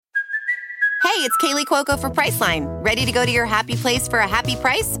Hey, it's Kaylee Cuoco for Priceline. Ready to go to your happy place for a happy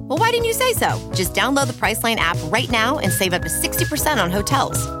price? Well, why didn't you say so? Just download the Priceline app right now and save up to 60% on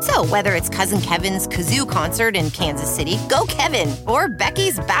hotels. So whether it's Cousin Kevin's Kazoo Concert in Kansas City, go Kevin, or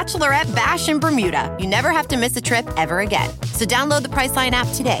Becky's Bachelorette Bash in Bermuda, you never have to miss a trip ever again. So download the Priceline app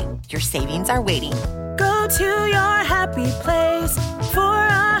today. Your savings are waiting. Go to your happy place for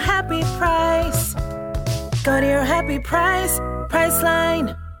a happy price. Go to your happy price,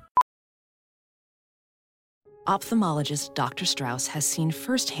 Priceline. Ophthalmologist Dr. Strauss has seen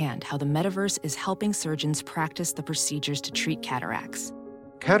firsthand how the metaverse is helping surgeons practice the procedures to treat cataracts.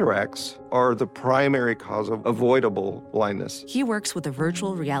 Cataracts are the primary cause of avoidable blindness. He works with a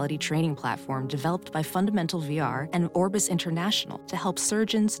virtual reality training platform developed by Fundamental VR and Orbis International to help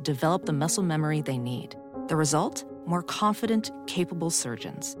surgeons develop the muscle memory they need. The result? More confident, capable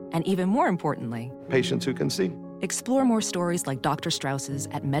surgeons. And even more importantly, Patients who can see. explore more stories like Dr. Strauss's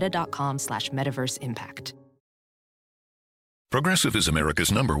at meta.com/metaverseimpact. Progressive is America's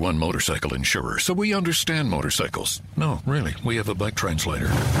 #1 motorcycle insurer, so we understand motorcycles. No, really, we have a bike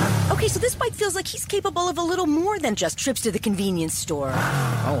translator. Okay, so this bike feels like he's capable of a little more than just trips to the convenience store.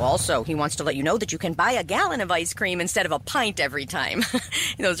 Oh, also, he wants to let you know that you can buy a gallon of ice cream instead of a pint every time.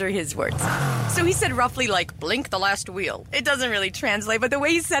 Those are his words. So he said roughly like, blink the last wheel. It doesn't really translate, but the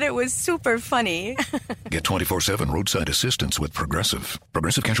way he said it was super funny. Get 24/7 roadside assistance with Progressive.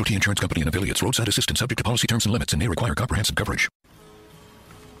 Progressive Casualty Insurance Company and affiliates. Roadside assistance subject to policy terms and limits and may require comprehensive coverage.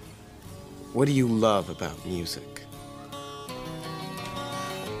 What do you love about music?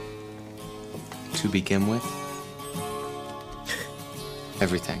 To begin with,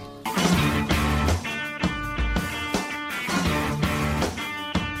 everything.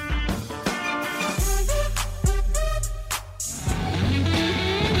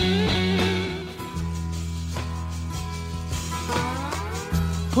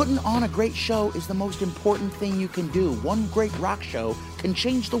 Putting on a great show is the most important thing you can do. One great rock show can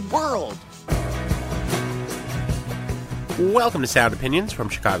change the world. Welcome to Sound Opinions from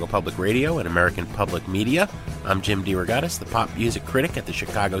Chicago Public Radio and American Public Media. I'm Jim DeRogatis, the pop music critic at the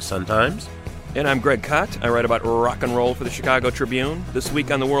Chicago Sun-Times. And I'm Greg Kot. I write about rock and roll for the Chicago Tribune. This week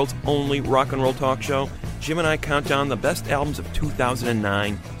on the world's only rock and roll talk show, Jim and I count down the best albums of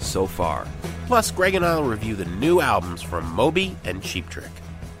 2009 so far. Plus, Greg and I will review the new albums from Moby and Cheap Trick.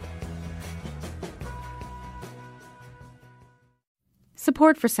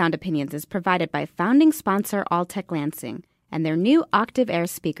 Support for Sound Opinions is provided by founding sponsor Alltech Lansing and their new Octave Air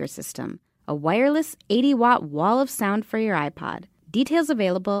speaker system, a wireless 80-watt wall of sound for your iPod. Details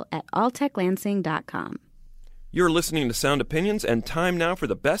available at alltechlansing.com. You're listening to Sound Opinions, and time now for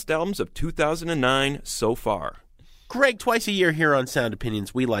the best albums of 2009 so far. Greg, twice a year here on Sound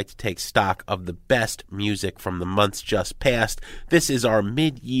Opinions, we like to take stock of the best music from the months just past. This is our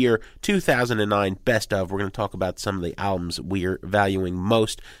mid-year 2009 best of. We're going to talk about some of the albums we're valuing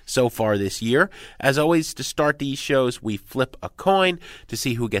most so far this year. As always, to start these shows, we flip a coin to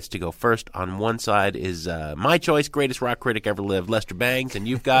see who gets to go first. On one side is my choice, greatest rock critic ever lived, Lester Bangs, and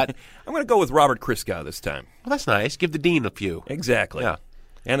you've got... I'm going to go with Robert Christgau this time. Well, that's nice. Give the dean a few. Exactly. Yeah.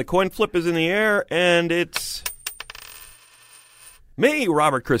 And the coin flip is in the air, and it's... me,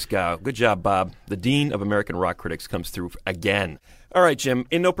 Robert Christgau. Good job, Bob. The Dean of American Rock Critics comes through again. All right, Jim,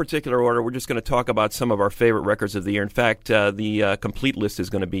 in no particular order, we're just going to talk about some of our favorite records of the year. In fact, the complete list is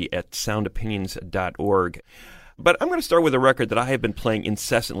going to be at soundopinions.org. But I'm going to start with a record that I have been playing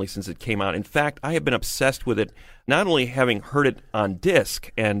incessantly since it came out. In fact, I have been obsessed with it, not only having heard it on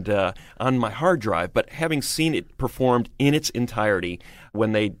disc and on my hard drive, but having seen it performed in its entirety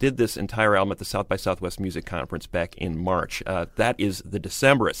when they did this entire album at the South by Southwest Music Conference back in March. That is the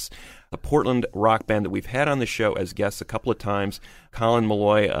Decemberists, a Portland rock band that we've had on the show as guests a couple of times. Colin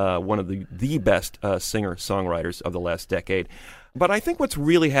Malloy, one of the best singer-songwriters of the last decade. But I think what's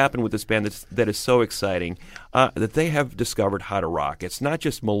really happened with this band that is so exciting, that they have discovered how to rock. It's not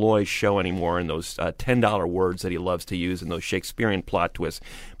just Malloy's show anymore and those $10 words that he loves to use and those Shakespearean plot twists,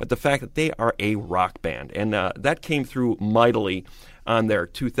 but the fact that they are a rock band. And that came through mightily on their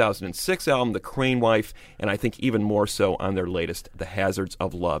 2006 album, The Crane Wife, and I think even more so on their latest, The Hazards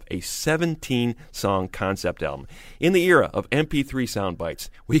of Love, a 17-song concept album. In the era of MP3 sound bites,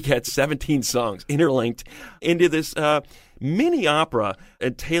 we get 17 songs interlinked into this mini opera, a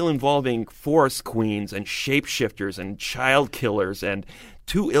tale involving forest queens and shapeshifters and child killers and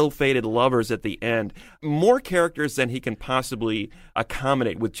two ill-fated lovers at the end. More characters than he can possibly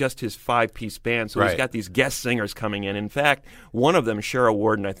accommodate with just his 5-piece band. So He's got these guest singers coming in. In fact, one of them, Cheryl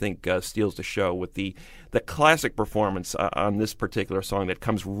Warden, I think steals the show with the classic performance on this particular song that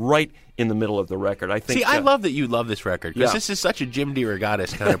comes right in the middle of the record. I think. See, I love that you love this record because this is such a Jim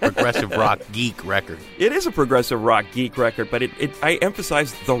DeRogatis kind of progressive rock geek record. It is a progressive rock geek record, but I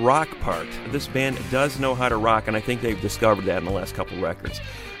emphasize the rock part. This band does know how to rock, and I think they've discovered that in the last couple records.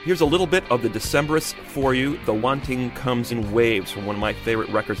 Here's a little bit of the Decemberists for you. The Wanting Comes in Waves from one of my favorite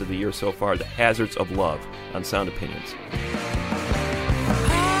records of the year so far, The Hazards of Love, on Sound Opinions.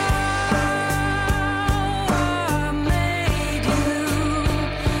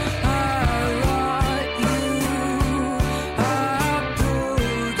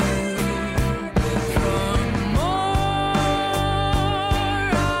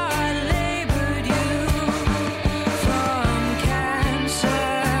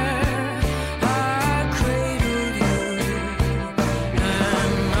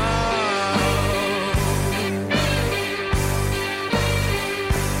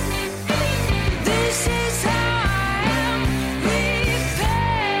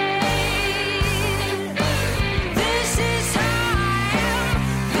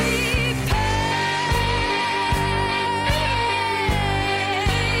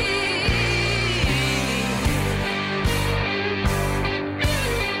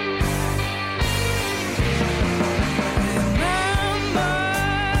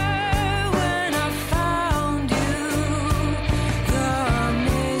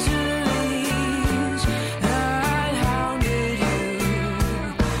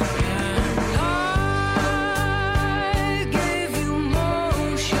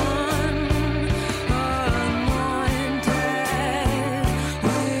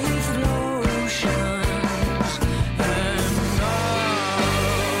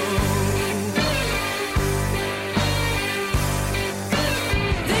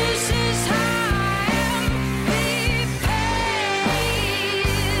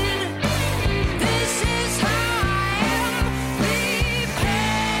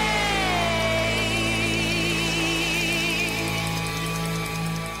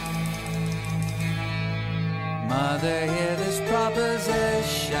 Mother, hear this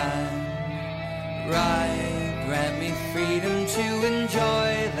proposition. Right, grant me freedom to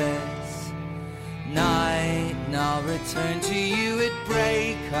enjoy this night, and I'll return to you at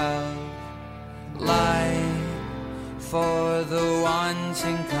break of light. For the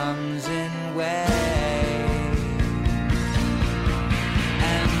wanting comes in waves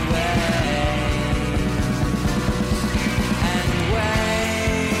and waves and waves.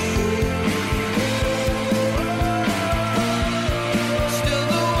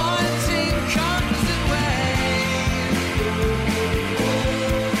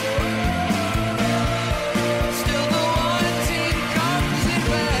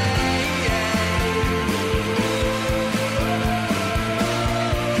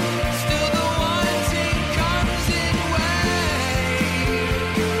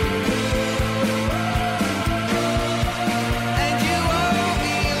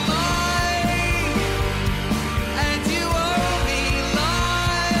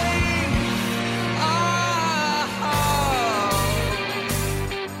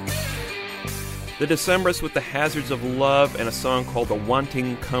 The Decemberists with The Hazards of Love and a song called The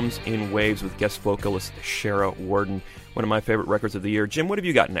Wanting Comes in Waves with guest vocalist Shara Worden. One of my favorite records of the year. Jim, what have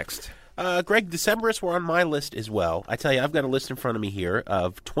you got next? Greg, Decemberists were on my list as well. I tell you, I've got a list in front of me here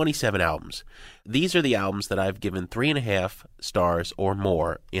of 27 albums. These are the albums that I've given 3.5 stars or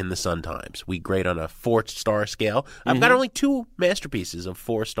more in the Sun Times. We grade on a 4-star scale. I've got only 2 masterpieces of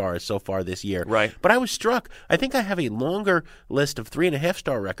 4 stars so far this year. Right. But I was struck. I think I have a longer list of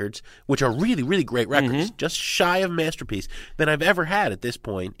 3.5-star records, which are really, really great records, just shy of masterpiece, than I've ever had at this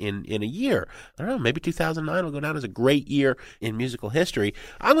point in a year. I don't know, maybe 2009 will go down as a great year in musical history.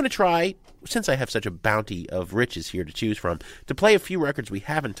 I'm going to try, since I have such a bounty of riches here to choose from, to play a few records we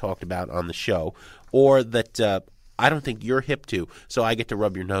haven't talked about on the show, or that I don't think you're hip to, so I get to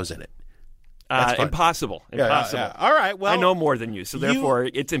rub your nose in it. Impossible. Impossible. Yeah. All right, well, I know more than you, so therefore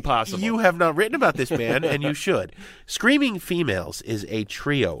it's impossible. You have not written about this band, and you should. Screaming Females is a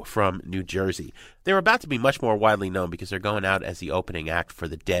trio from New Jersey. They're about to be much more widely known because they're going out as the opening act for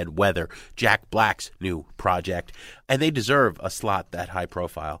the Dead Weather, Jack Black's new project, and they deserve a slot that high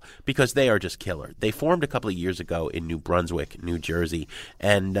profile because they are just killer. They formed a couple of years ago in New Brunswick, New Jersey,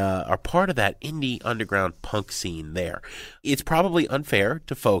 and are part of that indie underground punk scene there. It's probably unfair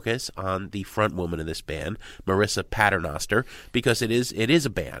to focus on the front woman of this band, Marissa Paternoster, because it is a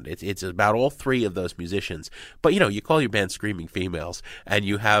band. It's about all 3 of those musicians. But, you call your band Screaming Females, and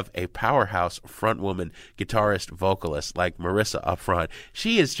you have a powerhouse front woman, guitarist, vocalist like Marissa up front.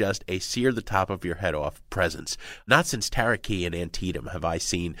 She is just a sear the top of your head off presence. Not since Tara Key and Antietam have I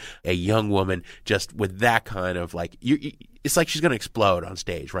seen a young woman just with that kind of it's like she's going to explode on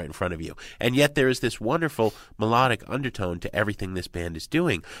stage right in front of you. And yet there is this wonderful melodic undertone to everything this band is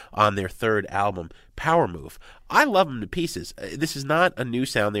doing on their third album, Power Move. I love them to pieces. This is not a new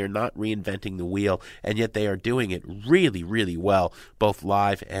sound. They are not reinventing the wheel, and yet they are doing it really, really well, both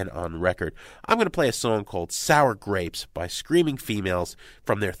live and on record. I'm going to play a song called Sour Grapes by Screaming Females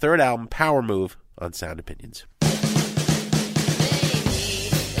from their third album, Power Move, on Sound Opinions.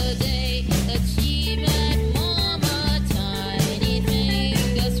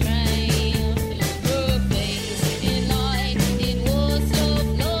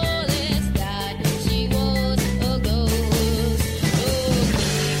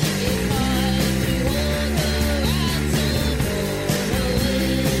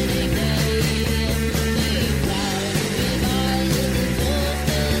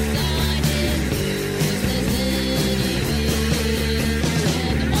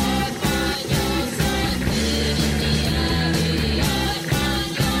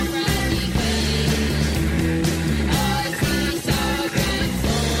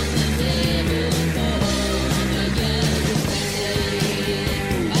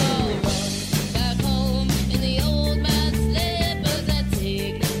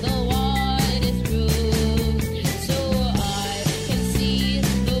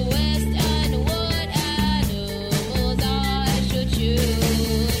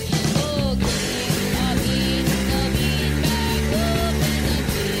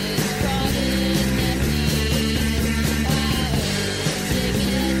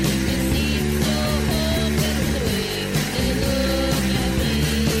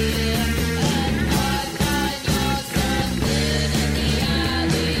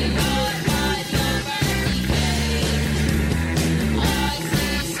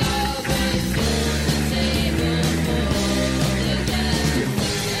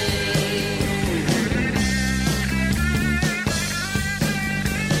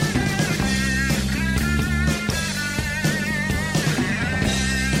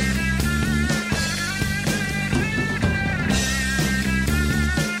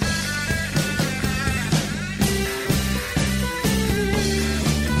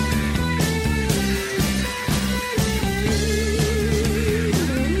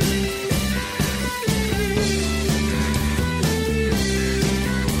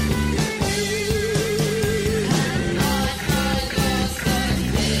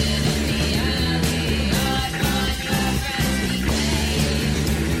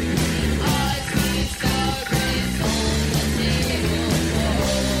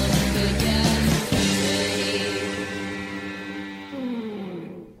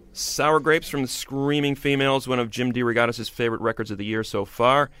 Sour Grapes from the Screaming Females, one of Jim DeRogatis' favorite records of the year so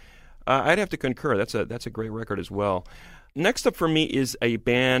far. I'd have to concur. That's a great record as well. Next up for me is a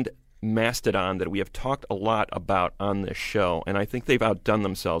band, Mastodon, that we have talked a lot about on this show, and I think they've outdone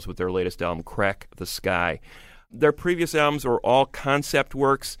themselves with their latest album, Crack the Sky. Their previous albums were all concept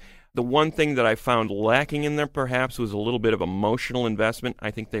works. The one thing that I found lacking in them, perhaps, was a little bit of emotional investment.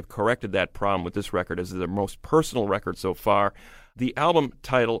 I think they've corrected that problem with this record as their most personal record so far. The album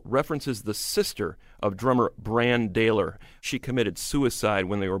title references the sister of drummer Bran Daler. She committed suicide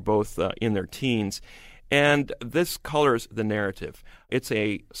when they were both in their teens. And this colors the narrative. It's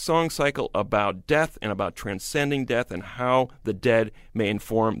a song cycle about death and about transcending death and how the dead may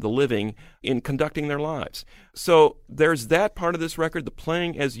inform the living in conducting their lives. So there's that part of this record. The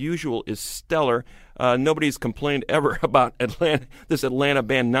playing, as usual, is stellar. Nobody's complained ever about this Atlanta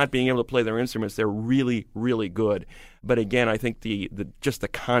band not being able to play their instruments. They're really, really good. But again, I think just the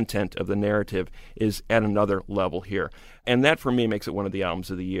content of the narrative is at another level here. And that, for me, makes it one of the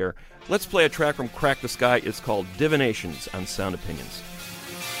albums of the year. Let's play a track from Crack the Sky. It's called Divinations on Sound Opinions.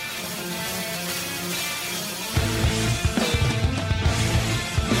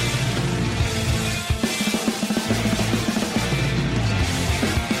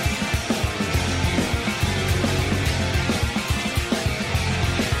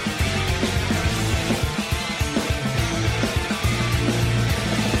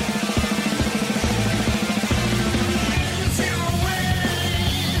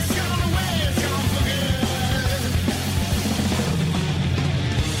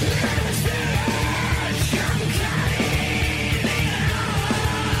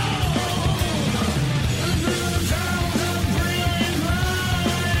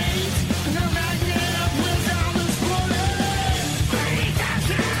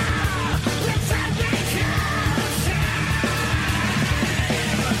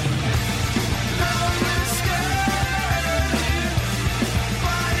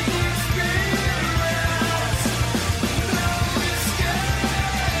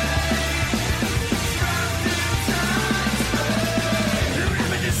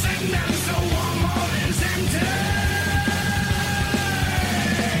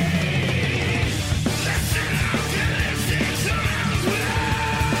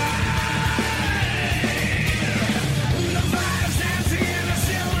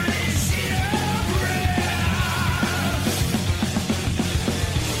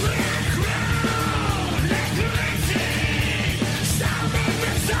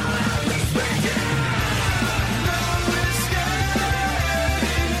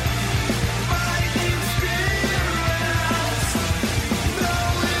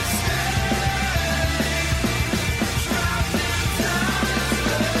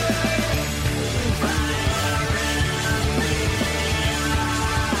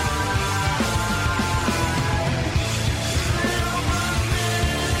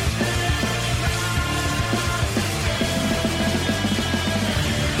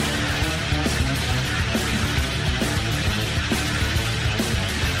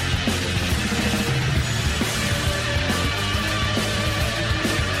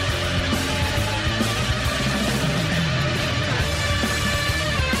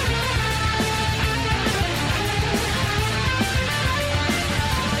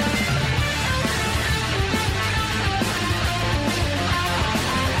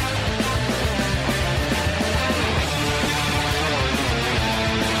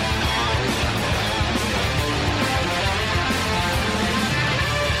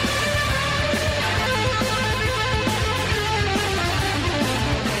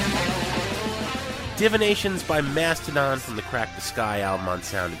 Divinations by Mastodon from the Crack the Sky album on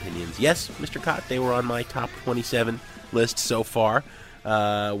Sound Opinions. Yes, Mr. Cott, they were on my top 27 list so far.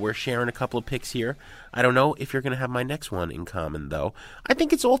 We're sharing a couple of picks here. I don't know if you're going to have my next one in common, though. I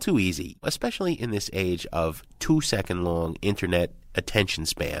think it's all too easy, especially in this age of 2-second-long internet attention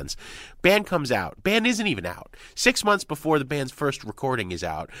spans. Band comes out. Band isn't even out. 6 months before the band's first recording is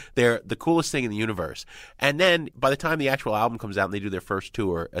out, they're the coolest thing in the universe. And then by the time the actual album comes out and they do their first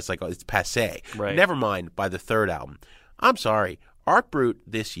tour, it's like, it's passé. Right. Never mind by the third album. I'm sorry. Art Brut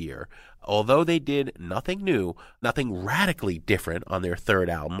this year, although they did nothing new, nothing radically different on their third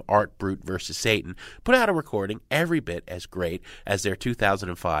album, Art Brut vs. Satan, put out a recording every bit as great as their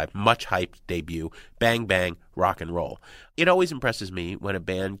 2005 much-hyped debut, Bang Bang Rock and Roll. It always impresses me when a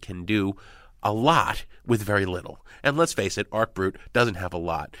band can do a lot with very little. And let's face it, Art Brut doesn't have a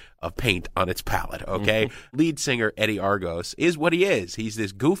lot of paint on its palette, okay? Lead singer Eddie Argos is what he is. He's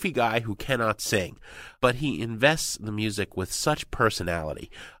this goofy guy who cannot sing, but he invests the music with such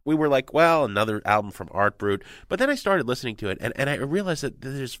personality. We were like, well, another album from Art Brut, but then I started listening to it, and I realized that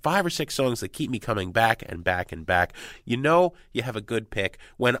there's 5 or 6 songs that keep me coming back and back and back. You know you have a good pick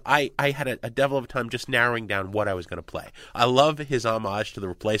when I had a devil of a time just narrowing down what I was going to play. I love his homage to the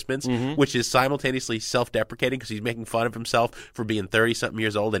Replacements, which is simultaneously self-deprecating because he's making fun of himself for being 30-something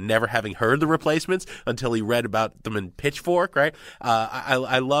years old and never having heard the Replacements until he read about them in Pitchfork, right?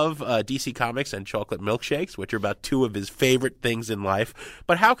 I love DC Comics and Chocolate Milkshakes, which are about 2 of his favorite things in life.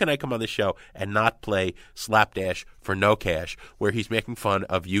 But how can I come on the show and not play Slapdash for No Cash, where he's making fun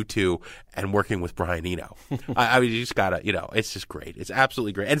of U2 and working with Brian Eno? I mean, you just gotta, it's just great. It's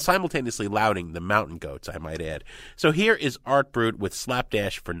absolutely great. And simultaneously lauding the Mountain Goats, I might add. So here is Art Brut with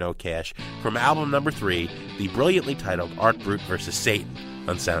Slapdash for No Cash from album number 3, the brilliantly titled Art Brut vs. Satan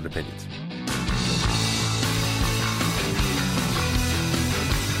on Sound Opinions.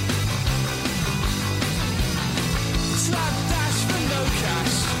 Slapdash for no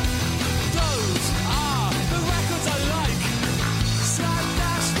cash. Those are the records I like.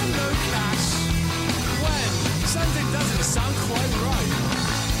 Slapdash for no cash. When something doesn't sound quite right.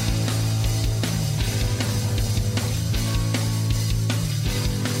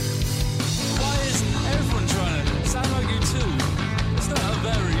 Why is everyone trying to sound like you too? It's not a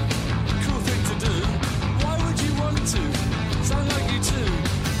very cool thing to do. Why would you want to sound like you too?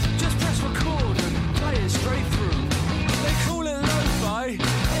 Just press record and play it straight through. They call it lo-fi,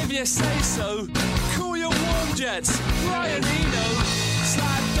 if you say so. Call your warm jets, Brian Eno.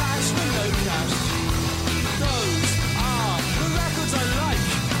 Slapdash for no cash. Those are the records I like.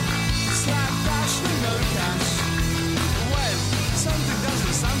 Slapdash for no cash. When something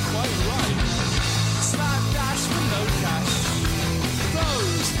doesn't sound quite right. Slapdash for no cash.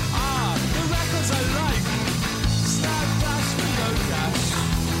 Those are the records I like. Slapdash for no cash.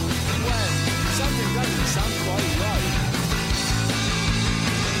 When something doesn't sound quite right.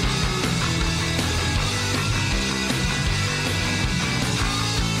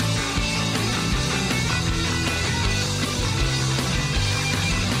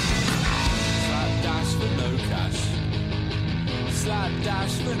 Slapdash for no cash.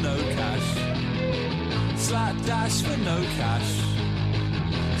 Slapdash for no cash. Slapdash for no cash.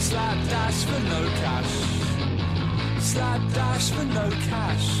 Slapdash for no cash. Slapdash for no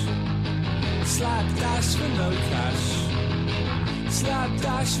cash. Slapdash for no cash.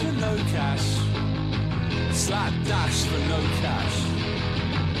 Slapdash for no cash. Slapdash for no cash.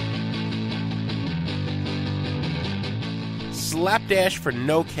 Slapdash for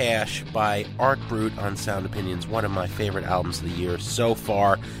No Cash by Art Brut on Sound Opinions, one of my favorite albums of the year so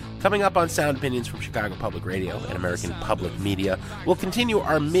far. Coming up on Sound Opinions from Chicago Public Radio and American Public Media, we'll continue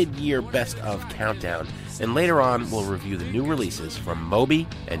our mid-year Best Of Countdown, and later on we'll review the new releases from Moby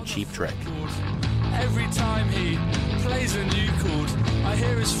and Cheap Trick. Every time he plays a new chord, I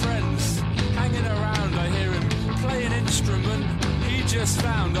hear his friends hanging around. I hear him play an instrument he just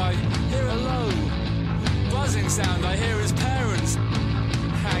found. I hear a low buzzing sound. I hear his parents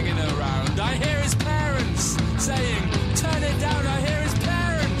hanging around. I hear his parents saying, turn it down. I hear his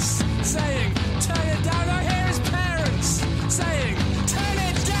parents saying, turn it down. I hear his parents saying, turn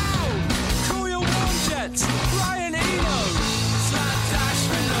it down. Call your warm jets, Brian Eno. Slapdash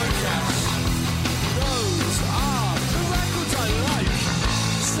for no cash. Those are the records I like.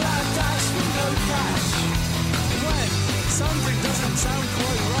 Slapdash for no cash. When something doesn't sound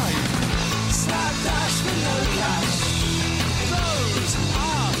quite right. Slapdash for no cash. Those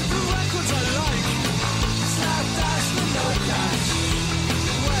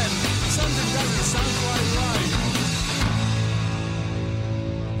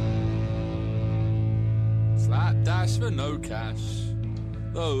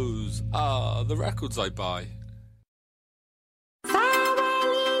Those are the records I buy.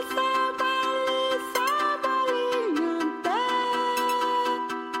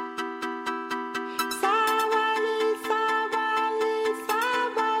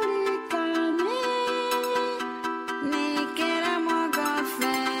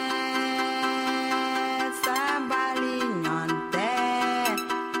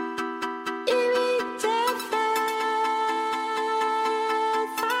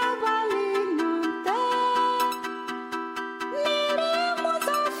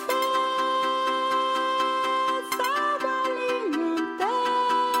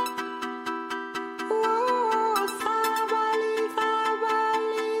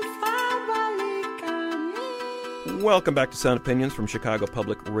 Welcome back to Sound Opinions from Chicago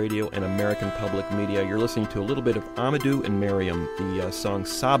Public Radio and American Public Media. You're listening to a little bit of Amadou and Miriam, the song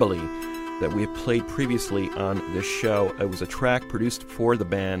Sabali that we have played previously on this show. It was a track produced for the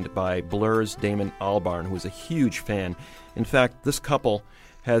band by Blur's Damon Albarn, who is a huge fan. In fact, this couple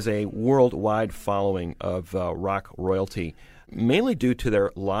has a worldwide following of rock royalty, mainly due to their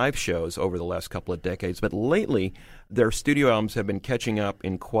live shows over the last couple of decades. But lately, their studio albums have been catching up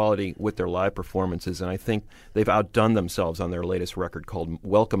in quality with their live performances, and I think they've outdone themselves on their latest record called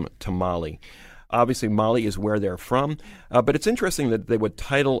Welcome to Mali. Obviously, Mali is where they're from, but it's interesting that they would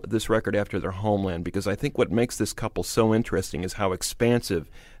title this record after their homeland, because I think what makes this couple so interesting is how expansive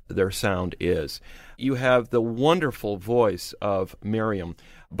their sound is. You have the wonderful voice of Miriam,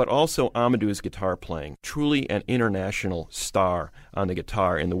 but also Amadou's guitar playing. Truly an international star on the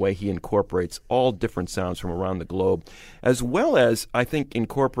guitar in the way he incorporates all different sounds from around the globe, as well as, I think,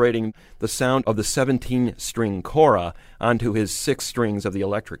 incorporating the sound of the 17-string kora onto his 6 strings of the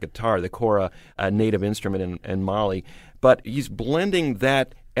electric guitar, the kora, a native instrument in Mali. But he's blending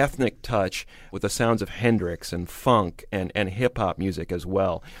that ethnic touch with the sounds of Hendrix and funk and hip-hop music as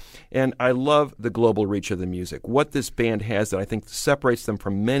well. And I love the global reach of the music. What this band has that I think separates them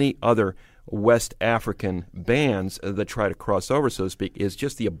from many other West African bands that try to cross over, so to speak, is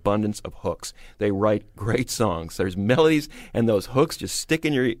just the abundance of hooks. They write great songs. There's melodies, and those hooks just stick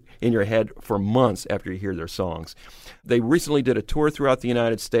in your head for months after you hear their songs. They recently did a tour throughout the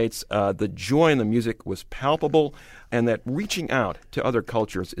United States. The joy in the music was palpable, and that reaching out to other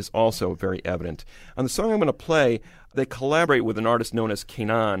cultures is also very evident. On the song I'm going to play, they collaborate with an artist known as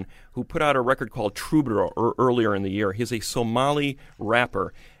Kenan, who put out a record called Troubadour earlier in the year. He's a Somali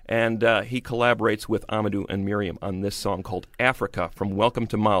rapper, and he collaborates with Amadou and Miriam on this song called Africa from Welcome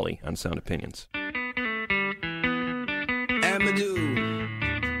to Mali on Sound Opinions. Amadou,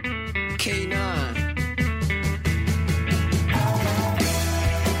 Kenan.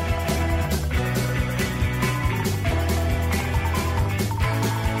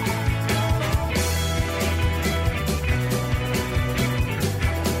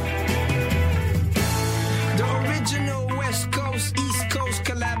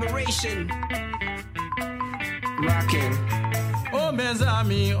 Rockin'. Oh mes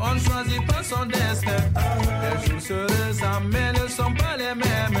amis, on ne choisit pas son destin. Les jours se ressemblent mais ne sont pas les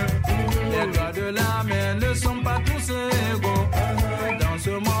mêmes. Les doigts de la main ne sont pas tous égaux. Dans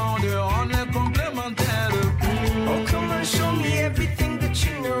ce monde, on est complémentaires. Oh come on, show me everything that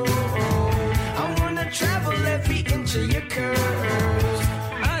you know. I wanna travel every inch of your curves.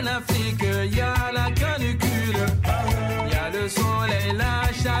 En Afrique, y a la canicule. Y a le soleil,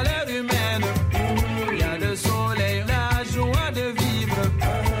 la chaleur humaine. Y a le soleil, la joie de vivre.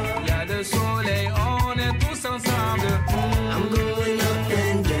 Y a le soleil, on est tous ensemble. I'm going up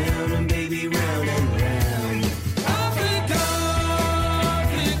and down and baby round and round. Africa,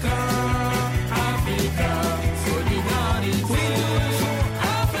 Africa, Africa, solidarité.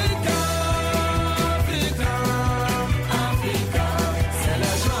 Africa, Africa, Africa, c'est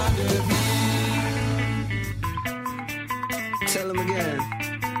la joie de vivre.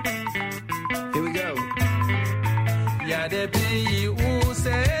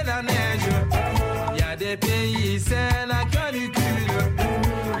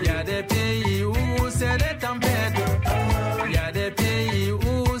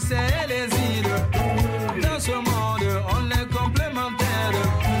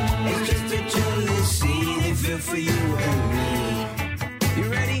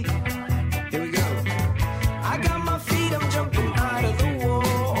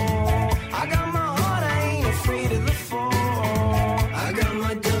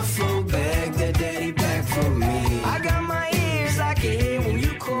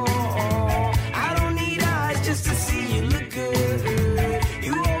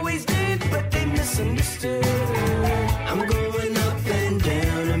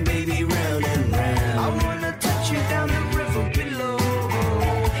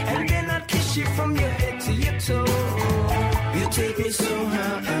 wash it from your head to your toe. You take me so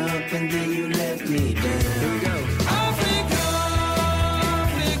high up and then you let me down. Here we go. Africa,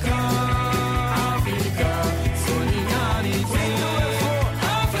 Africa, Africa, solidarity.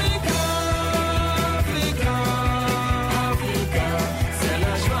 Africa, Africa, Africa, c'est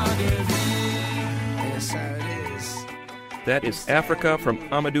la joie de vivre. Yes, sir, it is. That is Africa from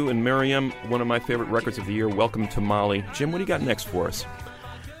Amadou and Miriam, one of my favorite records of the year. Welcome to Mali. Jim, what do you got next for us?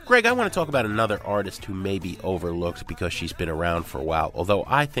 Greg, I want to talk about another artist who may be overlooked because she's been around for a while, although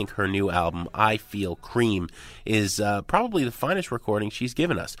I think her new album, I Feel Cream, is probably the finest recording she's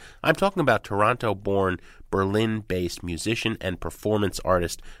given us. I'm talking about Toronto-born, Berlin-based musician and performance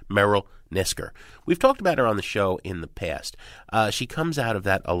artist Meryl Nisker. We've talked about her on the show in the past. She comes out of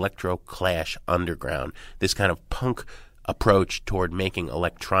that electro-clash underground, this kind of punk approach toward making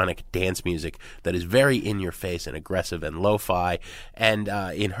electronic dance music that is very in-your-face and aggressive and lo-fi, and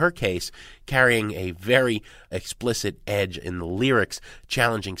in her case, carrying a very explicit edge in the lyrics,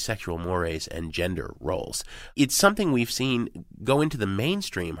 challenging sexual mores and gender roles. It's something we've seen go into the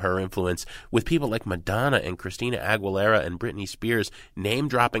mainstream, her influence, with people like Madonna and Christina Aguilera and Britney Spears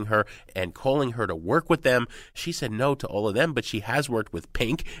name-dropping her and calling her to work with them. She said no to all of them, but she has worked with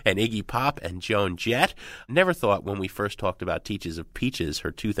Pink and Iggy Pop and Joan Jett. Never thought when we first talked about Teaches of Peaches,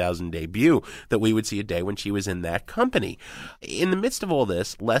 her 2000 debut, that we would see a day when she was in that company. In the midst of all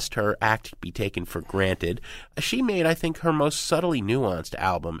this, lest her act be taken for granted, she made, I think, her most subtly nuanced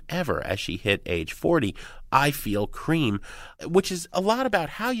album ever as she hit age 40, I Feel Cream, which is a lot about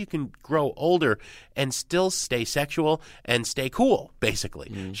how you can grow older and still stay sexual and stay cool,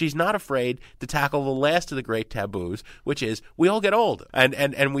 basically. She's not afraid to tackle the last of the great taboos, which is we all get old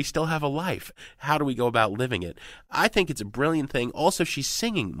and we still have a life. How do we go about living it? I think it's a brilliant thing. Also, she's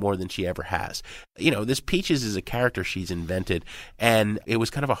singing more than she ever has. You know, this Peaches is a character she's invented, and it was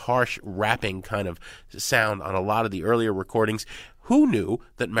kind of a harsh rapping kind of sound on a lot of the earlier recordings. Who knew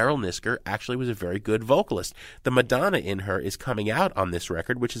that Meryl Nisker actually was a very good vocalist? The Madonna in her is coming out on this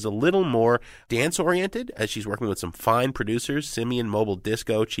record, which is a little more dance-oriented, as she's working with some fine producers, Simeon Mobile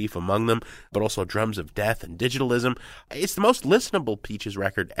Disco, chief among them, but also Drums of Death and Digitalism. It's the most listenable Peaches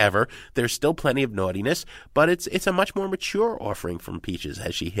record ever. There's still plenty of naughtiness, but it's a much more mature offering from Peaches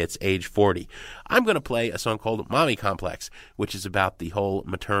as she hits age 40. I'm going to play a song called Mommy Complex, which is about the whole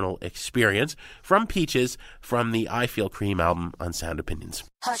maternal experience, from Peaches, from the I Feel Cream album on Sound Opinions.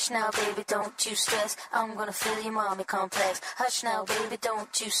 Hush now, baby, don't you stress. I'm gonna feel your mommy complex. Hush now, baby,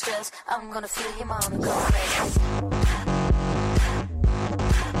 don't you stress. I'm gonna feel your mommy complex.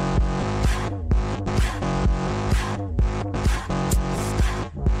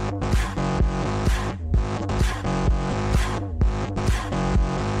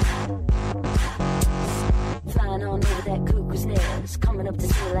 Flying on over that cuckoo's nest, coming up to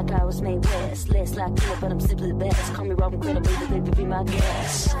see like I was made west. Less like you, but I'm simply the best. Call me Robin Critter, baby, be my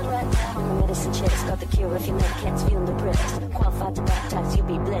guest. Right now on the medicine chest, got the cure if your neck cat's feeling depressed. Qualified to baptize, you'll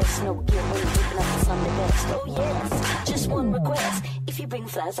be blessed. No guilt when you're waking up the Sunday best. Oh yes, just one request. If you bring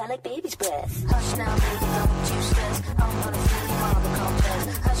flowers, I like baby's breath. Hush now, baby, don't you stress. I'm gonna feel your mama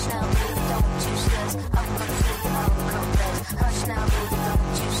complex. Hush now, baby, don't you stress. I'm gonna feel your mama complex. Hush now, baby,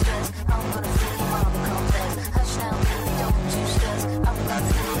 don't you stress. I'm gonna feel your mama complex. Hush now, baby, don't you stress. I'm gonna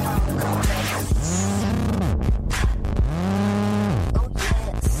feel your mama complex. Oh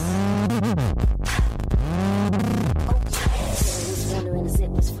yes. Oh yes. Wondering as it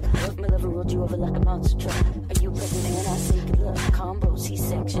was fucked. My lover rolled you over like a monster truck. Are you pregnant? And I say good luck. Combo,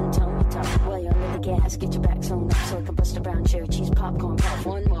 C-section, tummy tuck. While you're under the gas, get your back sewn up so I can bust a brown cherry cheese popcorn puff.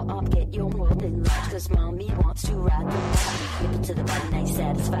 One more up, get your more than large. Cause mommy wants to ride the bike. Nip it to the body, nice,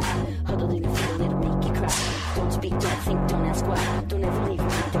 satisfied. Huddle in the field, it'll make you cry. Don't speak, don't think, don't ask why. Don't ever leave me,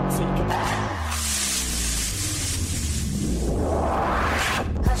 don't say goodbye.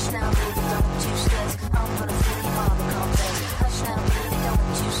 Hush now, baby, don't you stress. I'm gonna feel your mama complex. Hush now, baby,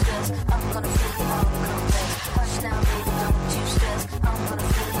 don't you stress. I'm gonna feel your mama complex. Hush now, baby, don't you stress. I'm gonna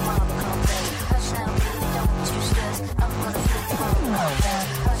feel your mama complex. Hush now, baby, don't you stress. I'm gonna feel your mama complex.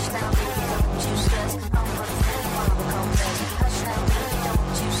 Hush now, baby, don't you stress. I'm gonna feel your mama complex. Hush now, baby,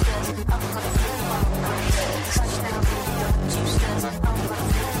 don't you stress. I'm gonna feel your mama complex. Hush now, baby, don't you stress. I'm gonna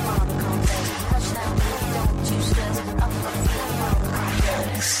feel your mama complex. Hush now, baby, don't you stress. I'm gonna feel your mama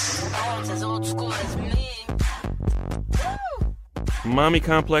complex. Almost as old school as me. Mommy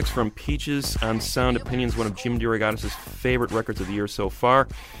Complex from Peaches on Sound Opinions, one of Jim DeRogatis' favorite records of the year so far.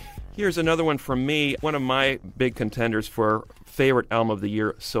 Here's another one from me, one of my big contenders for favorite album of the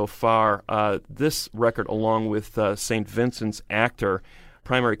year so far. This record, along with St. Vincent's Actor,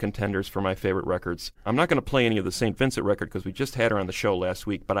 primary contenders for my favorite records. I'm not going to play any of the St. Vincent record because we just had her on the show last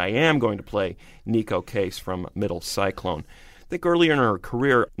week, but I am going to play Nico Case from Middle Cyclone. I think earlier in her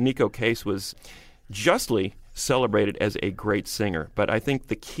career, Nico Case was justly celebrated as a great singer, but I think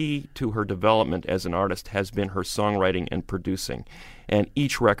the key to her development as an artist has been her songwriting and producing, and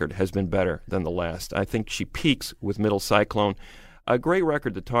each record has been better than the last. I think she peaks with Middle Cyclone, a great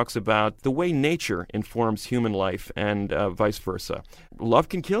record that talks about the way nature informs human life and vice versa. Love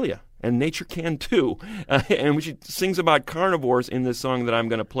can kill you, and nature can too. And when she sings about carnivores in this song that I'm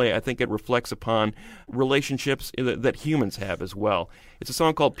going to play, I think it reflects upon relationships that humans have as well. It's a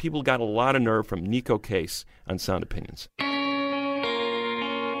song called People Got a Lot of Nerve from Nico Case on Sound Opinions.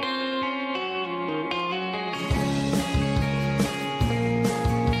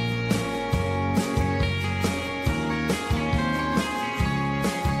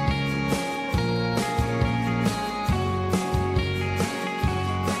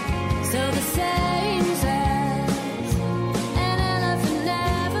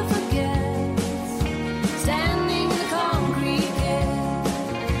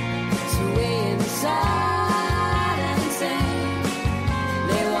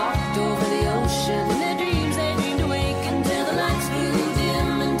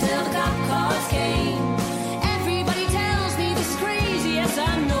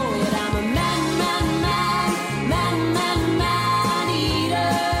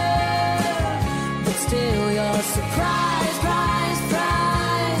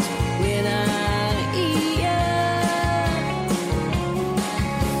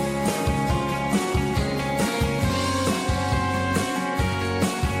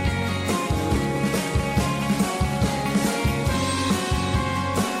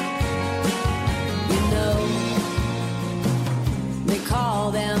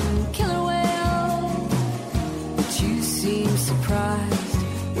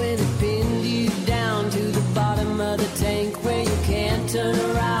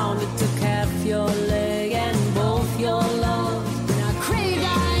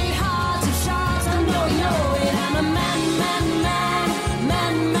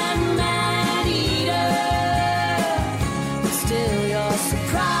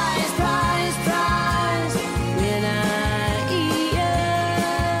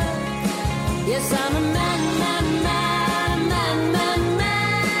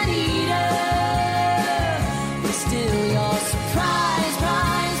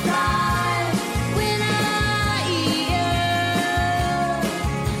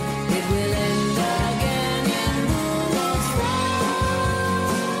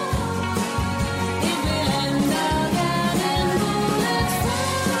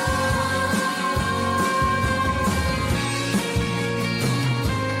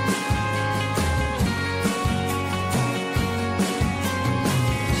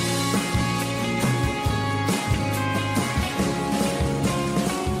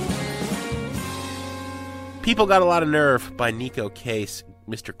 People Got a Lot of Nerve by Nico Case,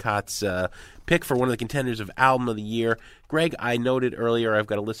 Mr. Cott's pick for one of the contenders of Album of the Year. Greg, I noted earlier I've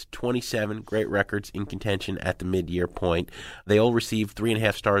got a list of 27 great records in contention at the mid-year point. They all received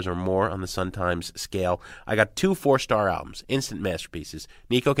 3.5 stars or more on the Sun-Times scale. I got 2 4-star albums, instant masterpieces.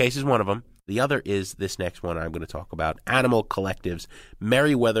 Nico Case is one of them. The other is this next one I'm going to talk about, Animal Collective's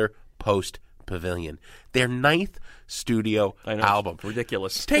Merriweather Post-Pavilion. Their 9th studio album.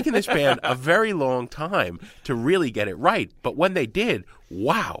 Ridiculous. It's taken this band a very long time to really get it right, but when they did,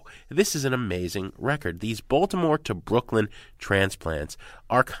 wow, this is an amazing record. These Baltimore to Brooklyn transplants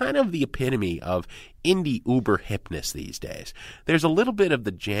are kind of the epitome of indie uber hipness these days. There's a little bit of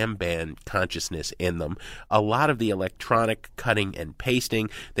the jam band consciousness in them, a lot of the electronic cutting and pasting.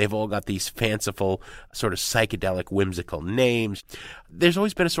 They've all got these fanciful, sort of psychedelic, whimsical names. There's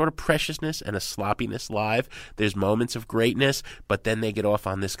always been a sort of preciousness and a sloppiness live. There's moments of greatness, but then they get off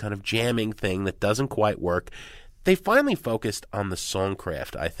on this kind of jamming thing that doesn't quite work. They finally focused on the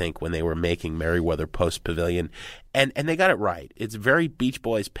songcraft, I think, when they were making Merriweather Post-Pavilion, and they got it right. It's very Beach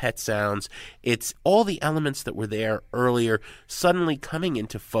Boys pet sounds. It's all the elements that were there earlier suddenly coming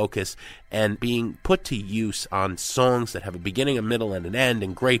into focus and being put to use on songs that have a beginning, a middle, and an end,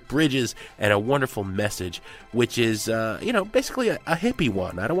 and great bridges, and a wonderful message, which is, basically a hippie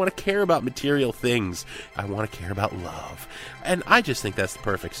one. I don't want to care about material things. I want to care about love. And I just think that's the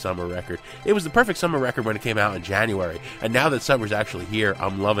perfect summer record. It was the perfect summer record when it came out in January, and now that summer's actually here,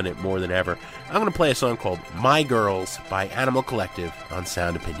 I'm loving it more than ever. I'm going to play a song called My Girls by Animal Collective on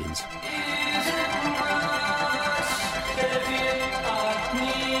Sound Opinions.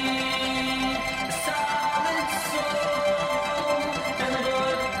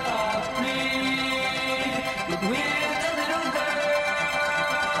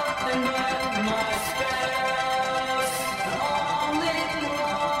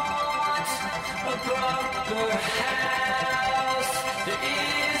 proper house. There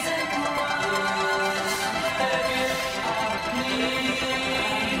isn't much that I need.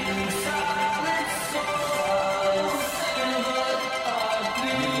 Silent soul, but I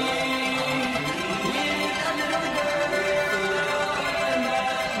bleed. With a little girl and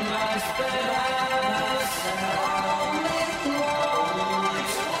my spouse. Only want a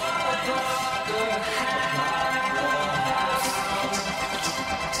proper house.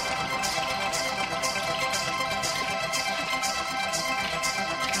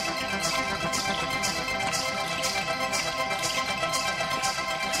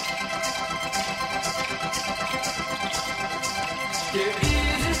 There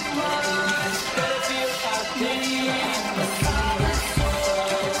isn't much that I feel I need. A silent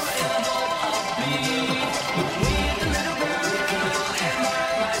soul and a heart I bleed. With a little girl and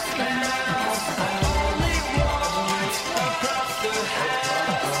my spouse. I only want a proper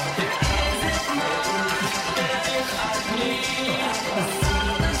house. There isn't much that I feel I need. A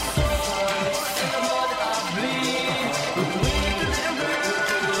silent soul and a heart I bleed. With a little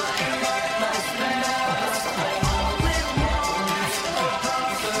girl and my spouse. I only want a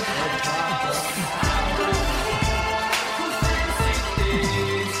proper house. I don't care who fancy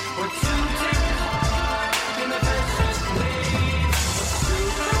things or to take part in the precious waves. A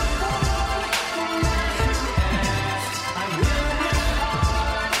super boy who might ask, I will work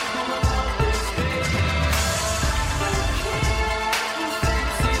hard on the this face. I don't care who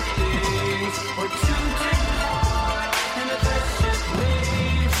fancy things or to take part in the precious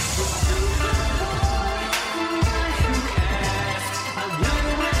waves. A super boy who might ask, I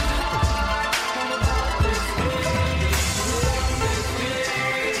will work hard on the this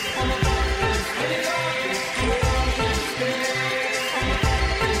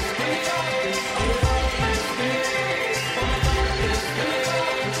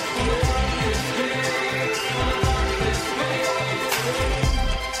face.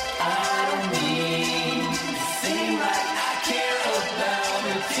 I don't mean to seem like I care about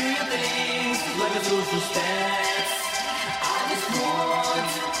material things like a social stats. I just want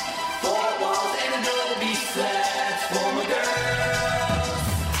 4 walls and a door to be set for my girls.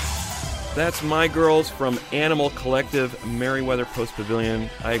 That's My Girls from Animal Collective, Merriweather Post Pavilion.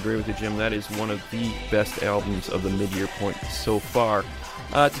 I agree with you, Jim. That is one of the best albums of the mid-year point so far.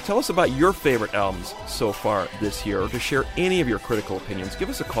 To tell us about your favorite albums so far this year, or to share any of your critical opinions, give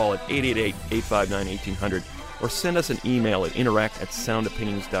us a call at 888-859-1800, or send us an email at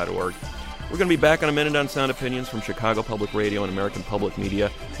interact@soundopinions.org. We're going to be back in a minute on Sound Opinions from Chicago Public Radio and American Public Media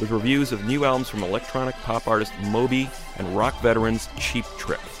with reviews of new albums from electronic pop artist Moby and rock veterans Cheap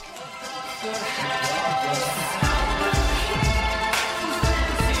Trick.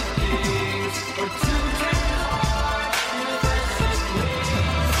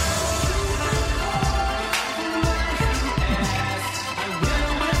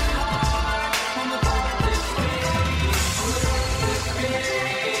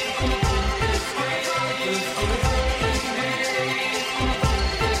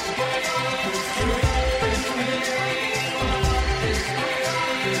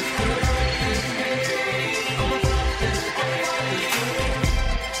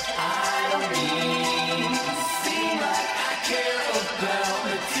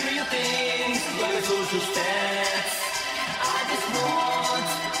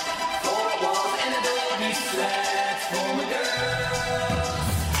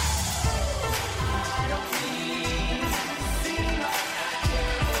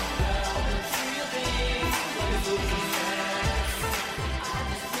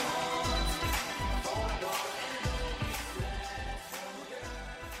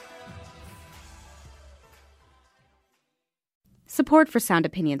 Support for Sound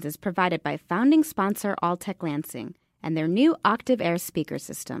Opinions is provided by founding sponsor Alltech Lansing and their new Octave Air speaker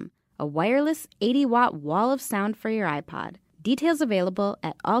system, a wireless 80-watt wall of sound for your iPod. Details available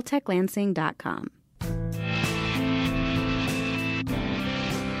at alltechlansing.com.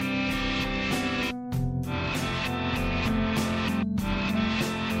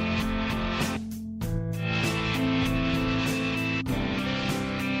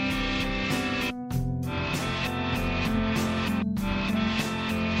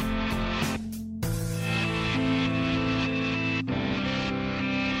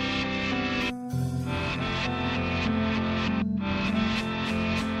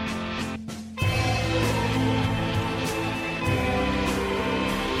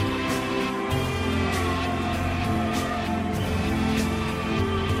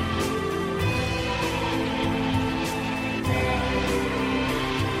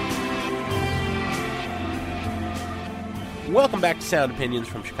 Welcome back to Sound Opinions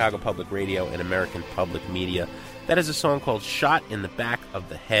from Chicago Public Radio and American Public Media. That is a song called Shot in the Back of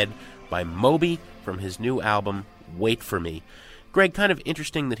the Head by Moby from his new album, Wait For Me. Greg, kind of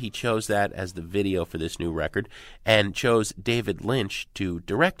interesting that he chose that as the video for this new record and chose David Lynch to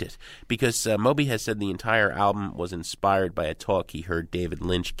direct it, because Moby has said the entire album was inspired by a talk he heard David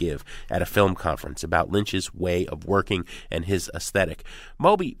Lynch give at a film conference about Lynch's way of working and his aesthetic.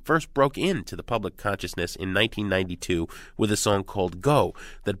 Moby first broke into the public consciousness in 1992 with a song called Go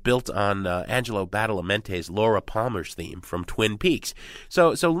that built on Angelo Badalamente's Laura Palmer's theme from Twin Peaks.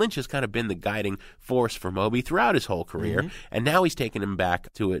 So Lynch has kind of been the guiding force for Moby throughout his whole career, and now he's taken him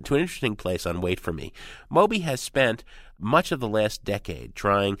back to an interesting place on Wait For Me. Moby has spent much of the last decade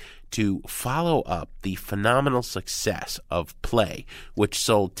trying to follow up the phenomenal success of Play, which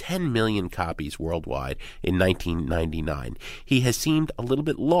sold 10 million copies worldwide in 1999. He has seemed a little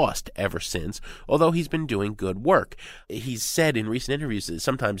bit lost ever since, although he's been doing good work. He's said in recent interviews that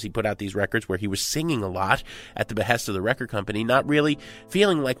sometimes he put out these records where he was singing a lot at the behest of the record company, not really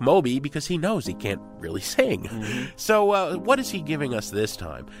feeling like Moby because he knows he can't really sing. So what is he giving us this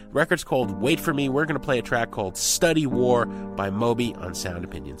time? The record's called Wait For Me. We're going to play a track called Study War by Moby on Sound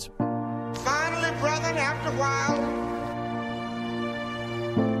Opinions. Finally, brethren, after a while,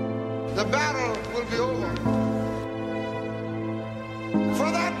 the battle will be over. For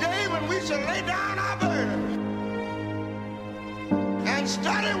that day when we shall lay down our burden and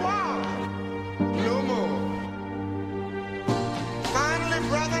study war no more. Finally,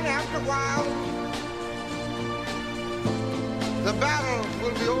 brethren, after a while, the battle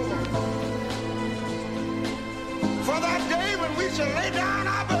will be over. For that day when we shall lay down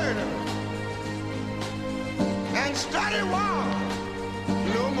our burden and study war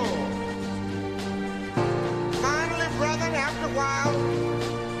no more. Finally, brethren, after a while,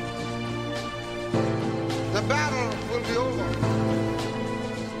 the battle will be over.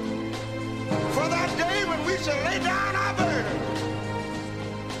 For that day when we shall lay down our burden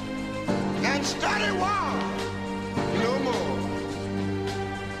and study war no more.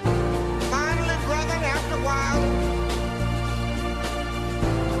 Finally, brethren, after a while,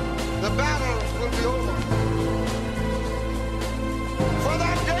 the battle will be over. For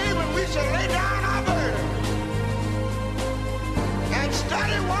that day when we shall lay down our burden and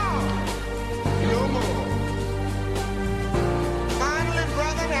study war no more. Finally,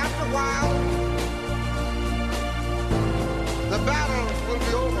 brethren, after a while, the battle will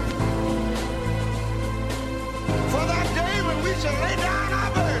be over. For that day when we shall lay down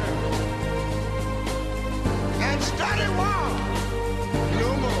our burden and study war no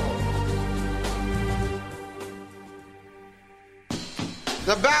more.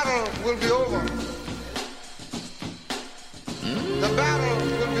 The battle will be over. The battle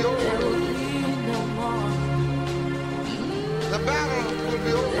will be over. The battle will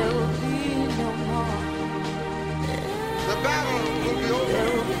be over. The battle will be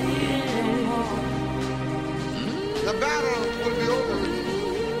over. The battle will be over.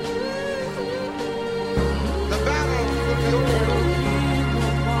 The battle will be over.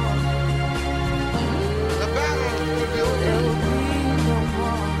 The battle will be over.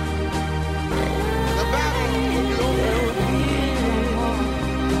 The battle will be over.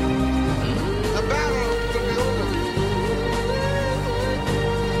 The battle will be over.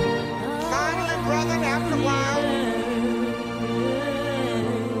 Finally, brethren, after a while,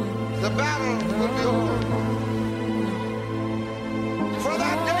 the battle will be over. For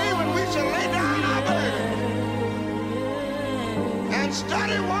that day when we shall lay down our burden and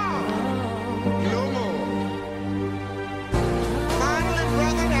study war no more. Finally,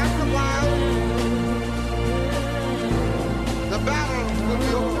 brethren, after a while, the battle will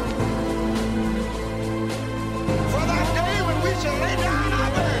be over. For that day when we shall lay down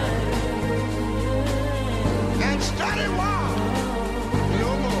our burden and study war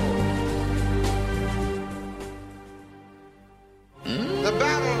no more. The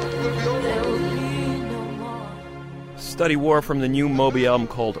battle will be over. Study War from the new Moby album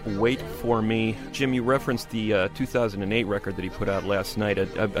called Wait For Me. Jim, you referenced the 2008 record that he put out last night,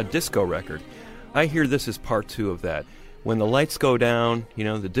 a disco record. I hear this as part two of that. When the lights go down, you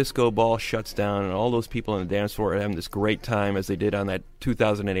know, the disco ball shuts down, and all those people on the dance floor are having this great time as they did on that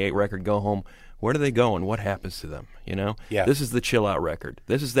 2008 record, Go Home. Where do they go and what happens to them, you know? Yeah. This is the chill-out record.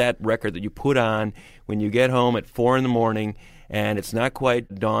 This is that record that you put on when you get home at 4 in the morning and it's not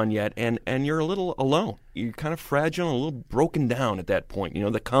quite dawn yet, and you're a little alone. You're kind of fragile and a little broken down at that point, you know,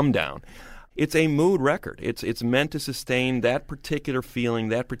 the come down. It's a mood record. It's meant to sustain that particular feeling,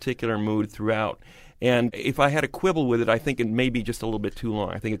 that particular mood throughout. And if I had a quibble with it, I think it may be just a little bit too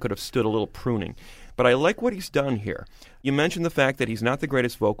long. I think it could have stood a little pruning. But I like what he's done here. You mentioned the fact that he's not the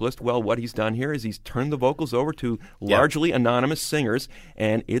greatest vocalist. Well, what he's done here is he's turned the vocals over to largely anonymous singers,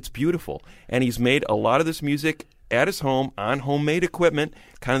 and it's beautiful. And he's made a lot of this music at his home on homemade equipment,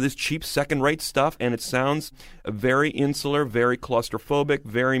 kind of this cheap second-rate stuff, and it sounds very insular, very claustrophobic,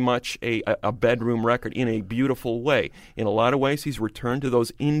 very much a bedroom record in a beautiful way. In a lot of ways, he's returned to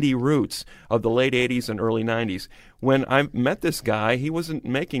those indie roots of the late 80s and early 90s. When I met this guy, he wasn't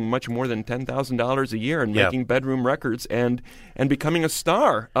making much more than $10,000 a year and making bedroom records and becoming a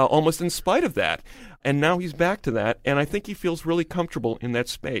star, almost in spite of that. And now he's back to that, and I think he feels really comfortable in that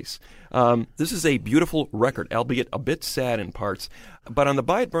space. This is a beautiful record, albeit a bit sad in parts. But on the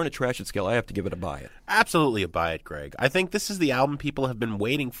buy it, burn it, trash it scale, I have to give it a buy it. Absolutely a buy it, Greg. I think this is the album people have been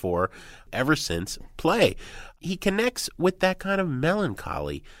waiting for ever since Play. He connects with that kind of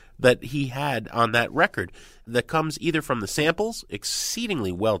melancholy that he had on that record that comes either from the samples,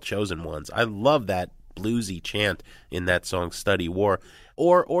 exceedingly well-chosen ones. I love that bluesy chant in that song Study War,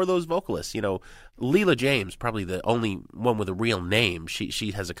 or those vocalists. You know, Leela James, probably the only one with a real name.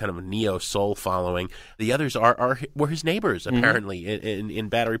 She has a kind of a neo-soul following. The others were his neighbors, apparently, in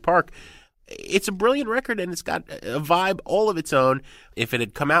Battery Park. It's a brilliant record, and it's got a vibe all of its own. If it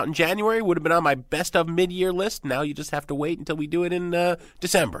had come out in January, it would have been on my best of mid-year list. Now you just have to wait until we do it in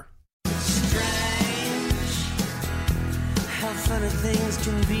December. Strange how funny things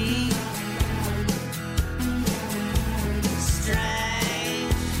can be.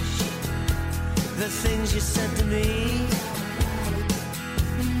 Strange the things you said to me.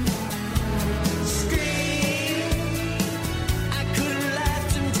 Scream, I could have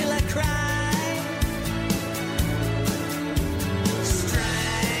laughed until I cried.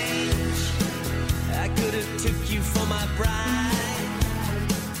 Strange, I could have took you for my bride.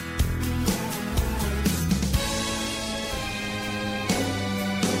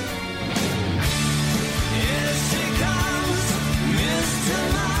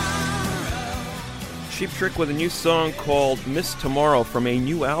 Cheap Trick with a new song called Miss Tomorrow from a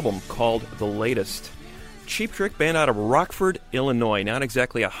new album called The Latest. Cheap Trick, band out of Rockford, Illinois, not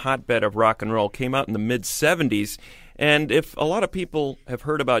exactly a hotbed of rock and roll, came out in the mid-'70s. And if a lot of people have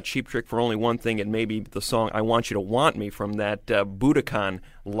heard about Cheap Trick for only one thing, it may be the song I Want You to Want Me from that Budokan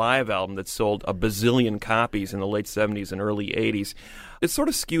live album that sold a bazillion copies in the late 70s and early 80s. It sort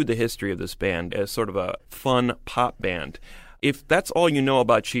of skewed the history of this band as sort of a fun pop band. If that's all you know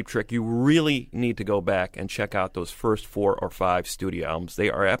about Cheap Trick, you really need to go back and check out those first 4 or 5 studio albums. They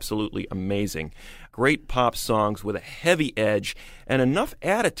are absolutely amazing. Great pop songs with a heavy edge and enough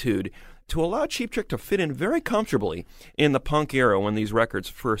attitude to allow Cheap Trick to fit in very comfortably in the punk era when these records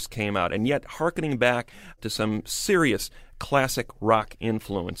first came out, and yet hearkening back to some serious classic rock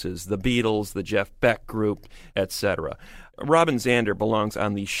influences, the Beatles, the Jeff Beck Group, etc. Robin Zander belongs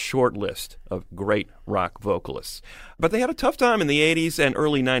on the short list of great rock vocalists. But they had a tough time in the 80s and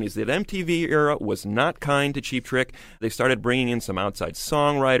early 90s. The MTV era was not kind to Cheap Trick. They started bringing in some outside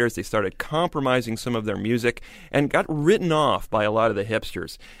songwriters. They started compromising some of their music and got written off by a lot of the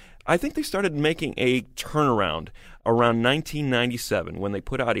hipsters. I think they started making a turnaround around 1997 when they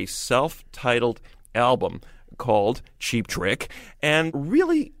put out a self-titled album called Cheap Trick and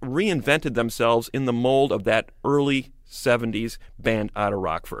really reinvented themselves in the mold of that early 70s band out of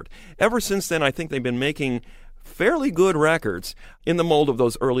Rockford. Ever since then, I think they've been making fairly good records in the mold of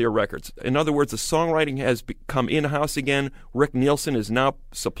those earlier records. In other words, the songwriting has become in-house again. Rick Nielsen is now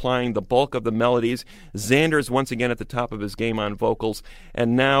supplying the bulk of the melodies. Xander is once again at the top of his game on vocals.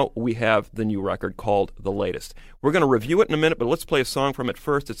 And now we have the new record called The Latest. We're going to review it in a minute, but let's play a song from it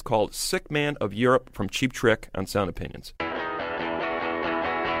first. It's called Sick Man of Europe from Cheap Trick on Sound Opinions.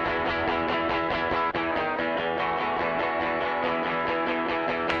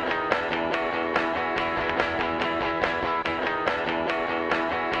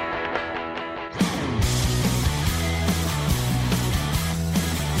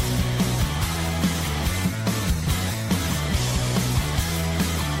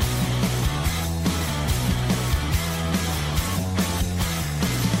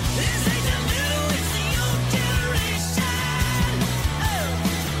 This ain't the new, it's the old generation.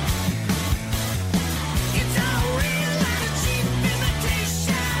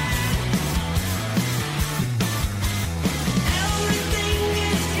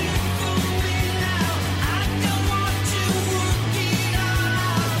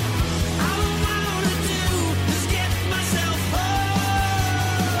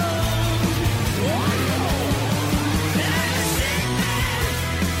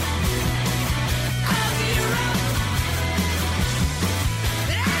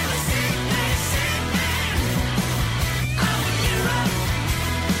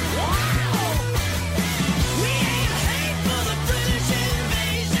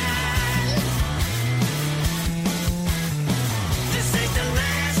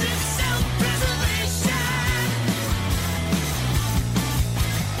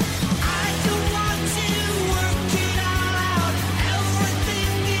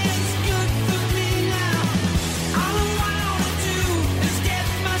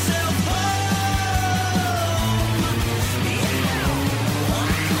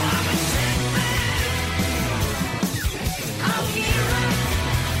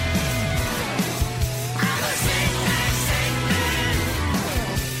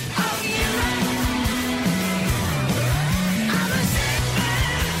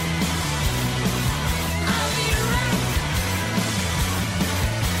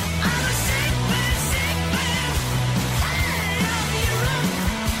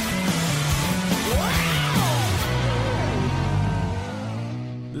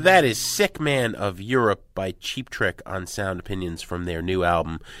 That is Sick Man of Europe by Cheap Trick on Sound Opinions from their new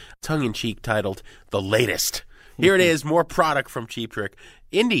album, tongue-in-cheek titled The Latest. Here it is, more product from Cheap Trick.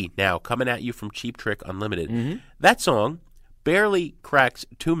 Indie now coming at you from Cheap Trick Unlimited. That song barely cracks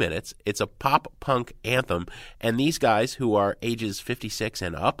 2 minutes. It's a pop-punk anthem, and these guys, who are ages 56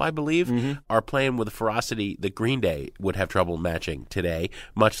 and up, I believe, are playing with a ferocity that Green Day would have trouble matching today,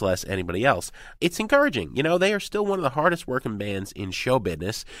 much less anybody else. It's encouraging. You know, they are still one of the hardest-working bands in show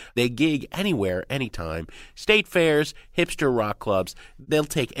business. They gig anywhere, anytime. State fairs, hipster rock clubs. They'll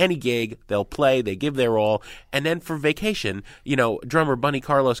take any gig. They'll play. They give their all. And then for vacation, you know, drummer Bunny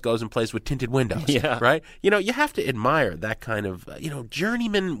Carlos goes and plays with tinted windows, right? You know, you have to admire that kind of,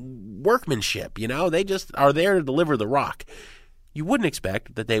 journeyman workmanship. You know, they just are there to deliver the rock. You wouldn't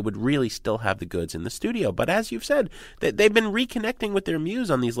expect that they would really still have the goods in the studio. But as you've said, they've been reconnecting with their muse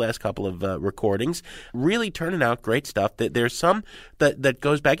on these last couple of recordings, really turning out great stuff. There's some that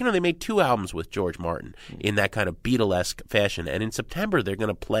goes back. You know, they made 2 albums with George Martin in that kind of Beatlesque fashion. And in September, they're going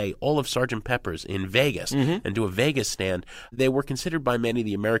to play all of Sgt. Pepper's in Vegas and do a Vegas stand. They were considered by many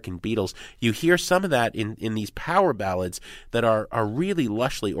the American Beatles. You hear some of that in these power ballads that are really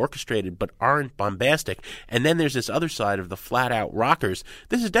lushly orchestrated but aren't bombastic. And then there's this other side of the flat-out rockers.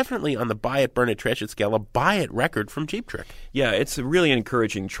 This is definitely on the buy it, burn it, trash it scale, a buy it record from Cheap Trick. Yeah, it's a really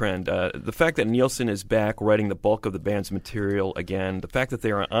encouraging trend. The fact that Nielsen is back writing the bulk of the band's material again, the fact that they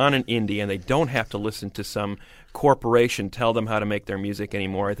are on an indie and they don't have to listen to some corporation tell them how to make their music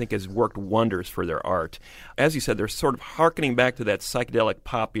anymore, I think has worked wonders for their art. As you said, they're sort of hearkening back to that psychedelic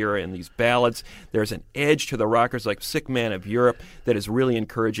pop era in these ballads. There's an edge to the rockers like Sick Man of Europe that is really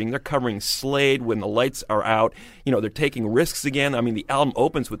encouraging. They're covering Slade when the lights are out. You know, they're taking risks again. I mean, the album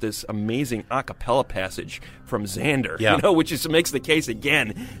opens with this amazing a cappella passage from Xander, which just makes the case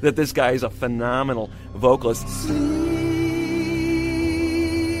again that this guy is a phenomenal vocalist.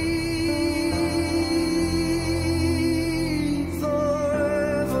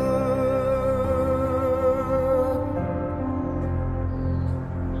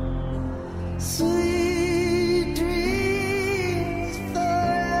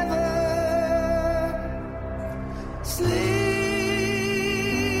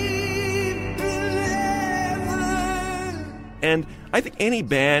 And I think any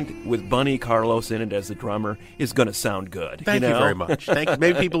band with Bunny Carlos in it as the drummer is going to sound good. Thank you very much. Thank you.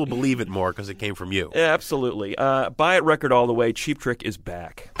 Maybe people will believe it more because it came from you. Yeah, absolutely. Buy it record all the way. Cheap Trick is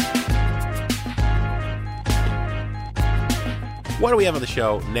back. What do we have on the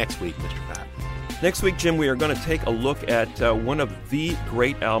show next week, Mr. Pat? Next week, Jim, we are going to take a look at one of the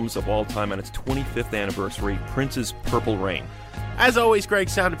great albums of all time on its 25th anniversary, Prince's Purple Rain. As always,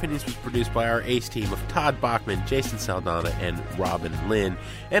 Greg's Sound Opinions was produced by our ace team of Todd Bachman, Jason Saldana, and Robin Lynn.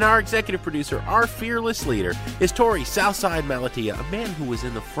 And our executive producer, our fearless leader, is Tori Southside Malatia, a man who was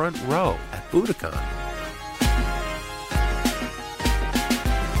in the front row at Budokan.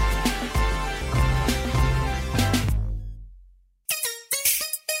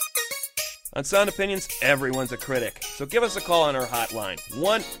 On Sound Opinions, everyone's a critic. So give us a call on our hotline,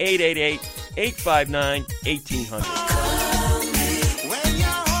 1-888-859-1800.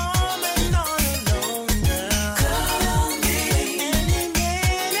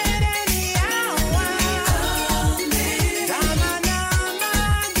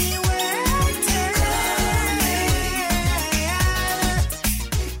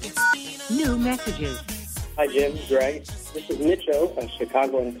 Messages. Hi, Jim, Greg. This is Micho, a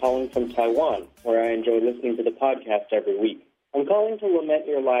Chicagoan calling from Taiwan, where I enjoy listening to the podcast every week. I'm calling to lament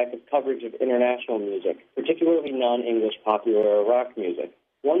your lack of coverage of international music, particularly non-English popular or rock music.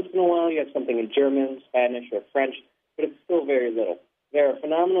 Once in a while, you have something in German, Spanish, or French, but it's still very little. There are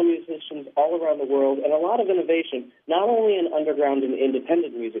phenomenal musicians all around the world and a lot of innovation, not only in underground and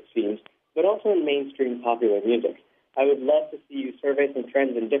independent music scenes, but also in mainstream popular music. I would love to see you survey some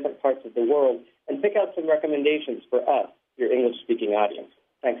trends in different parts of the world and pick out some recommendations for us, your English-speaking audience.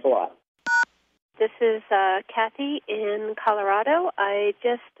 Thanks a lot. This is Kathy in Colorado. I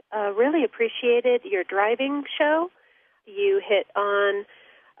just really appreciated your driving show. You hit on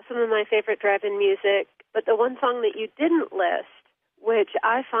some of my favorite drive-in music, but the one song that you didn't list, which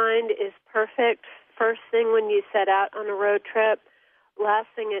I find is perfect first thing when you set out on a road trip, last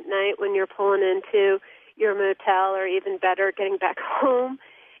thing at night when you're pulling into your motel, or even better, getting back home,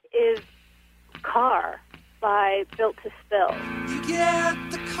 is Car by Built to Spill. You get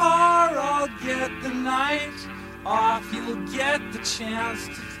the car, I'll get the night off. You'll get the chance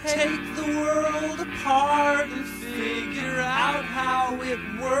to take the world apart and figure out how it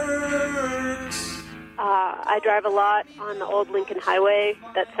works. I drive a lot on the old Lincoln Highway,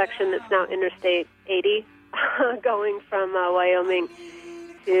 that section that's now Interstate 80, going from Wyoming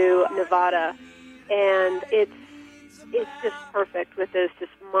to Nevada, and it's just perfect with those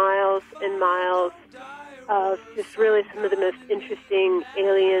just miles and miles of just really some of the most interesting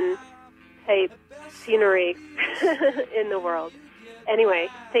alien-type scenery in the world. Anyway,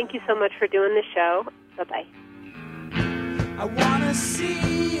 thank you so much for doing the show. Bye-bye. I wanna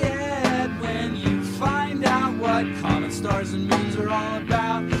see it when you find out what comet stars and moons are all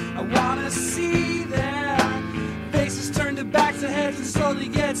about. I wanna see their faces turn to backs and heads and slowly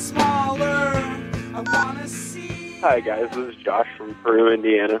get smaller. I wanna see. Hi guys, this is Josh from Peru,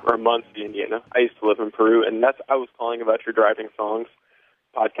 Indiana, or Muncie, Indiana. I used to live in Peru, and I was calling about your Driving Songs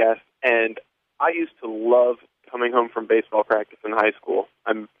podcast, and I used to love coming home from baseball practice in high school.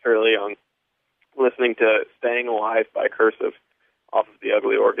 I'm fairly young. Listening to Staying Alive by Cursive off of the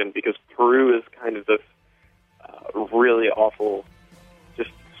Ugly Organ, because Peru is kind of this really awful,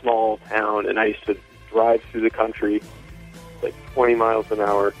 just small town, and I used to drive through the country like 20 miles an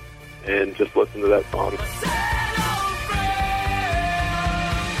hour and just listen to that song.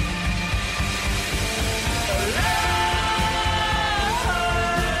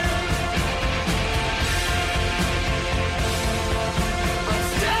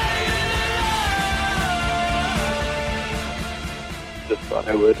 Just thought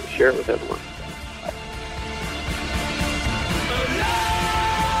I would share it with everyone.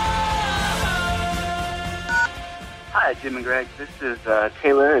 Hi, Jim and Greg. This is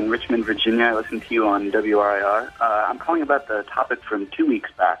Taylor in Richmond, Virginia. I listen to you on WRIR. I'm calling about the topic from 2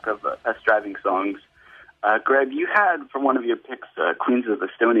 weeks back of Best Driving Songs. Greg, you had for one of your picks Queens of the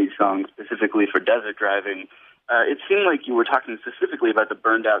Stone Age song specifically for desert driving. It seemed like you were talking specifically about the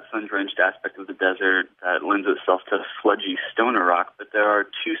burned-out, sun-drenched aspect of the desert that lends itself to sludgy stoner rock, but there are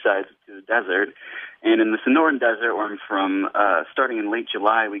two sides to the desert. And in the Sonoran Desert, where I'm from, starting in late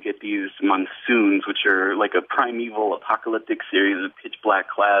July, we get these monsoons, which are like a primeval apocalyptic series of pitch-black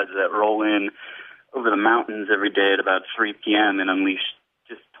clouds that roll in over the mountains every day at about 3 p.m. and unleash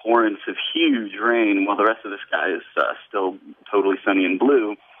just torrents of huge rain while the rest of the sky is still totally sunny and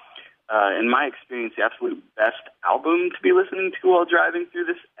blue. In my experience, the absolute best album to be listening to while driving through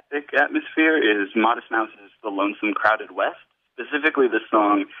this epic atmosphere is Modest Mouse's The Lonesome Crowded West, specifically the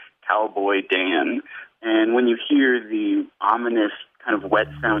song Cowboy Dan. And when you hear the ominous kind of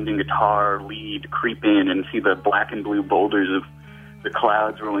wet-sounding guitar lead creep in and see the black and blue boulders of the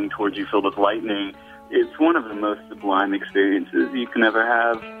clouds rolling towards you filled with lightning, it's one of the most sublime experiences you can ever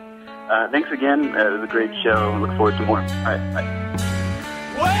have. Thanks again. It was a great show. I look forward to more. All right, bye.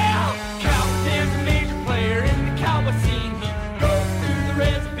 Well, Cowboy Dan's a major player in the cowboy scene. He goes through the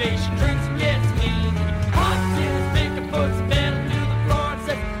reservation, drinks and gets mean. He hunts in his pickup, puts a pedal to the floor and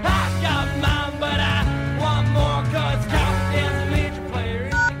says, I got mine, but I want more, cause Cowboy Dan's a major player in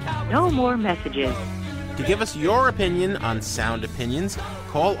the cowboy scene. No more messages. To give us your opinion on Sound Opinions,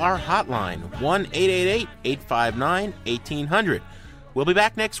 call our hotline, 1-888-859-1800. We'll be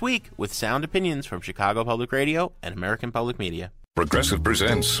back next week with Sound Opinions from Chicago Public Radio and American Public Media. Progressive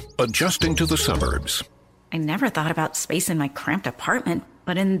presents Adjusting to the Suburbs. I never thought about space in my cramped apartment,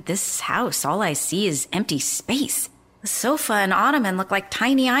 but in this house, all I see is empty space. The sofa and ottoman look like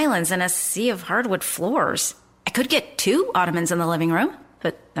tiny islands in a sea of hardwood floors. I could get 2 ottomans in the living room,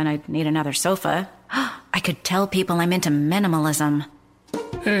 but then I'd need another sofa. I could tell people I'm into minimalism.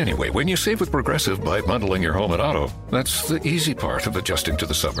 Anyway, when you save with Progressive by bundling your home and auto, that's the easy part of adjusting to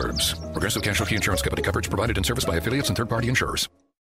the suburbs. Progressive Casualty Insurance Company. Coverage provided in service by affiliates and third-party insurers.